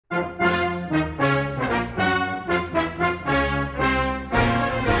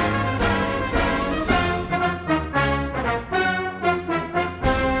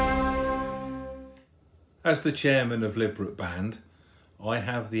As the chairman of Liberate Band, I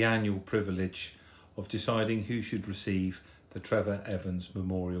have the annual privilege of deciding who should receive the Trefor Evans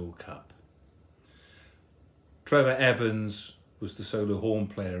Memorial Cup. Trevor Evans was the solo horn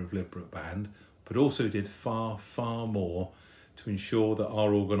player of Liberate Band, but also did far, far more to ensure that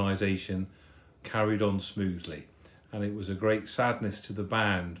our organisation carried on smoothly. And it was a great sadness to the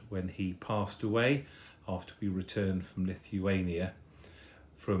band when he passed away after we returned from Lithuania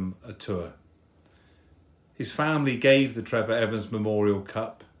from a tour. His family gave the Trefor Evans Memorial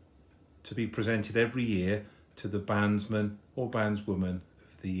Cup to be presented every year to the bandsman or bandswoman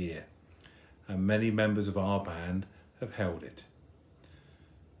of the year, and many members of our band have held it.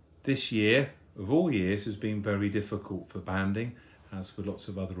 This year, of all years, has been very difficult for banding, as for lots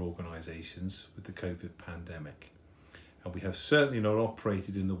of other organisations with the COVID pandemic, and we have certainly not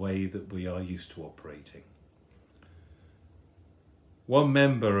operated in the way that we are used to operating. One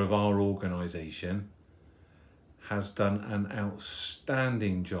member of our organisation has done an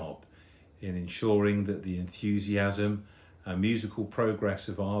outstanding job in ensuring that the enthusiasm and musical progress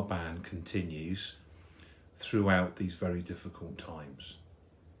of our band continues throughout these very difficult times.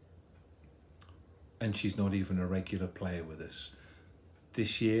 And she's not even a regular player with us.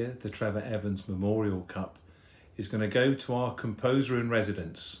 This year, the Trefor Evans Memorial Cup is going to go to our composer in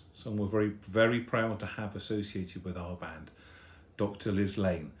residence, someone we're very, very proud to have associated with our band, Dr. Liz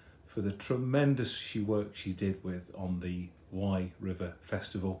Lane, for the tremendous work she did with on the Wye River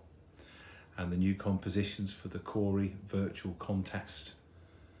Festival and the new compositions for the Cory virtual contest.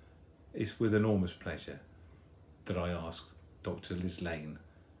 It's with enormous pleasure that I ask Dr. Liz Lane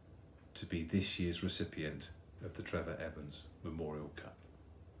to be this year's recipient of the Trefor Evans Memorial Cup.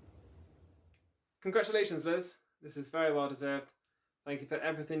 Congratulations, Liz. This is very well deserved. Thank you for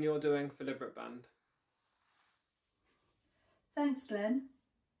everything you're doing for Liberate Band. Thanks, Glenn.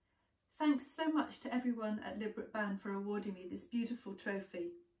 Thanks so much to everyone at Liberate Band for awarding me this beautiful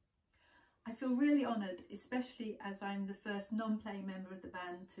trophy. I feel really honoured, especially as I'm the first non-playing member of the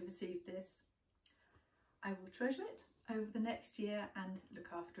band to receive this. I will treasure it over the next year and look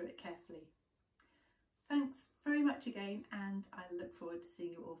after it carefully. Thanks very much again, and I look forward to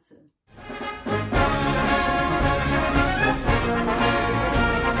seeing you all soon.